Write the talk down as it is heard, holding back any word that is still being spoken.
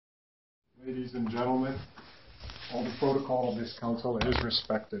ladies and gentlemen. All the protocol of this council is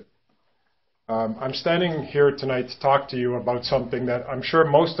respected. I'm standing here tonight to talk to you about something that I'm sure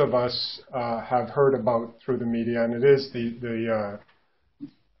most of us have heard about through the media, and it is the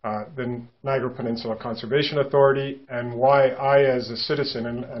Niagara Peninsula Conservation Authority, and why I, as a citizen,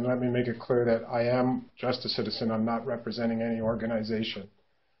 and let me make it clear that I am just a citizen, I'm not representing any organization,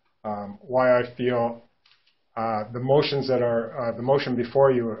 why I feel the motions that are, the motion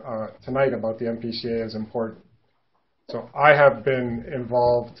before you tonight about the NPCA is important. So I have been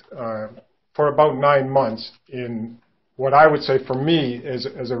involved for about 9 months in what I would say for me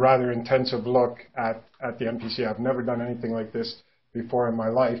is a rather intensive look at the NPCA. I've never done anything like this before in my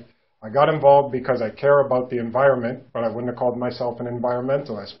life. I got involved because I care about the environment, but I wouldn't have called myself an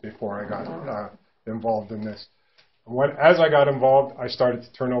environmentalist before I got involved in this. As I got involved, I started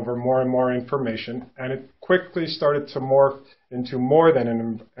to turn over more and more information, and it quickly started to morph into more than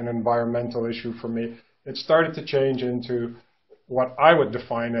an environmental issue for me. It started to change into what I would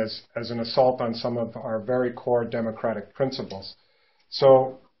define as an assault on some of our very core democratic principles.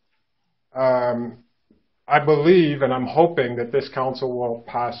 So I believe, and I'm hoping, that this council will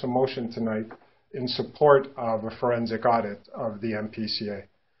pass a motion tonight in support of a forensic audit of the NPCA.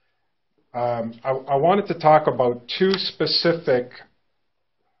 I wanted to talk about 2 specific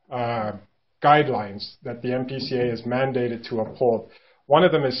guidelines that the NPCA is mandated to uphold. One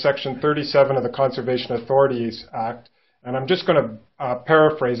of them is Section 37 of the Conservation Authorities Act, and I'm just going to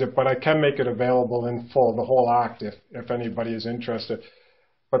paraphrase it, but I can make it available in full, the whole act, if anybody is interested.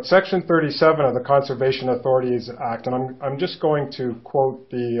 But Section 37 of the Conservation Authorities Act, and I'm just going to quote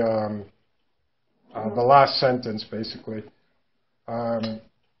the last sentence, basically.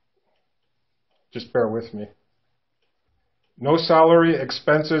 Just bear with me. No salary,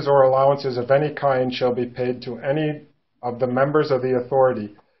 expenses, or allowances of any kind shall be paid to any of the members of the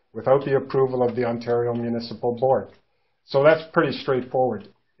authority without the approval of the Ontario Municipal Board. So that's pretty straightforward.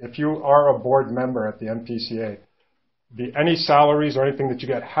 If you are a board member at the NPCA, any salaries or anything that you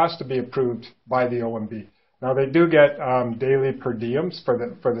get has to be approved by the OMB. Now, they do get daily per diems for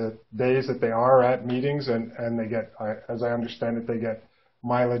the days that they are at meetings, and they get, as I understand it, they get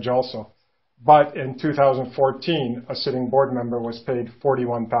mileage also. But in 2014, a sitting board member was paid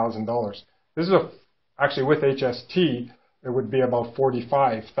 $41,000. This is actually with HST, it would be about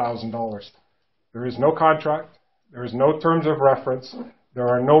 $45,000. There is no contract. There is no terms of reference. There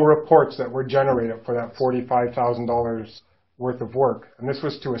are no reports that were generated for that $45,000 worth of work. And this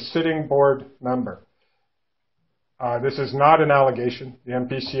was to a sitting board member. This is not an allegation. The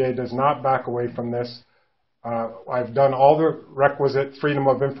NPCA does not back away from this. I've done all the requisite freedom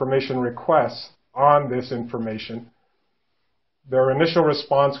of information requests on this information. Their initial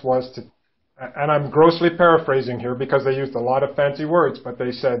response was to, and I'm grossly paraphrasing here because they used a lot of fancy words, but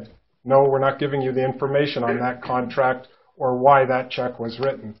they said, no, we're not giving you the information on that contract or why that check was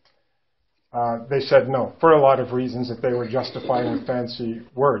written. They said no, for a lot of reasons that they were justifying with fancy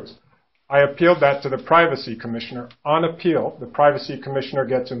words. I appealed that to the Privacy Commissioner. On appeal, the Privacy Commissioner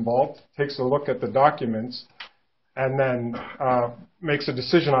gets involved, takes a look at the documents, and then makes a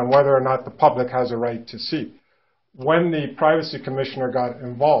decision on whether or not the public has a right to see. When the Privacy Commissioner got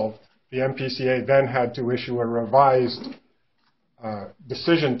involved, the NPCA then had to issue a revised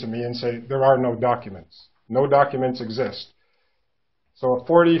decision to me and say, there are no documents. No documents exist. So a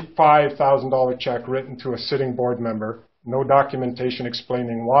 $45,000 check written to a sitting board member, no documentation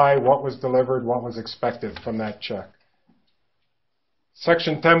explaining why, what was delivered, what was expected from that check.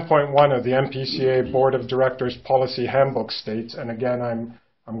 Section 10.1 of the NPCA Board of Directors Policy Handbook states, and again,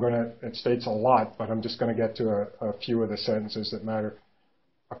 it states a lot, but I'm just going to get to a few of the sentences that matter.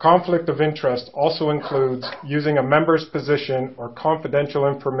 A conflict of interest also includes using a member's position or confidential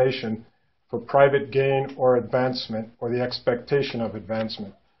information for private gain or advancement or the expectation of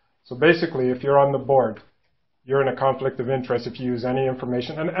advancement. So basically, if you're on the board, you're in a conflict of interest if you use any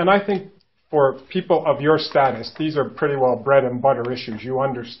information. And I think for people of your status, these are pretty well bread and butter issues. You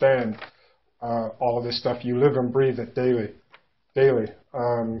understand all of this stuff. You live and breathe it daily.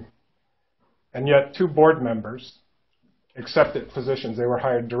 And yet 2 board members accepted positions. They were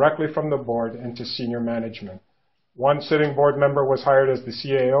hired directly from the board into senior management. One sitting board member was hired as the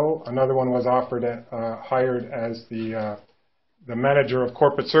CAO. Another one was hired as the manager of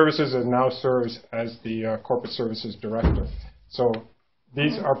corporate services and now serves as the corporate services director. So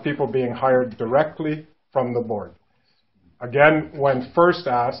these are people being hired directly from the board. Again, when first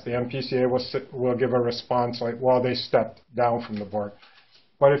asked, the NPCA will give a response like, well, they stepped down from the board.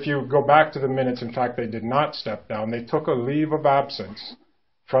 But if you go back to the minutes, in fact, they did not step down. They took a leave of absence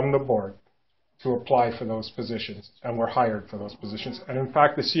from the board to apply for those positions and were hired for those positions. And in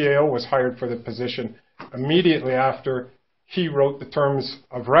fact, the CAO was hired for the position immediately after he wrote the terms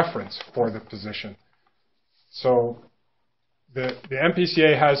of reference for the position. So the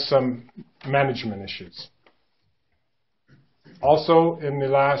NPCA has some management issues. Also, in the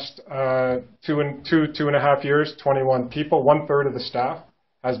last two and a half years, 21 people, 1/3 of the staff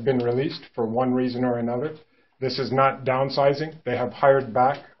has been released for one reason or another. This is not downsizing. They have hired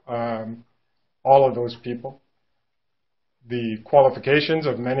back all of those people. The qualifications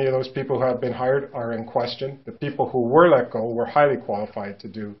of many of those people who have been hired are in question. The people who were let go were highly qualified to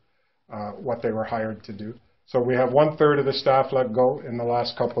do what they were hired to do. So we have 1/3 of the staff let go in the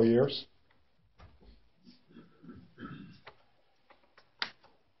last couple of years.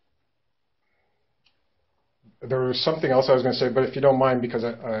 There was something else I was going to say, but if you don't mind, because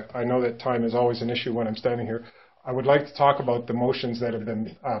I know that time is always an issue when I'm standing here, I would like to talk about the motions that have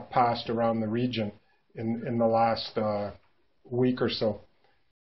been passed around the region in the last week or so.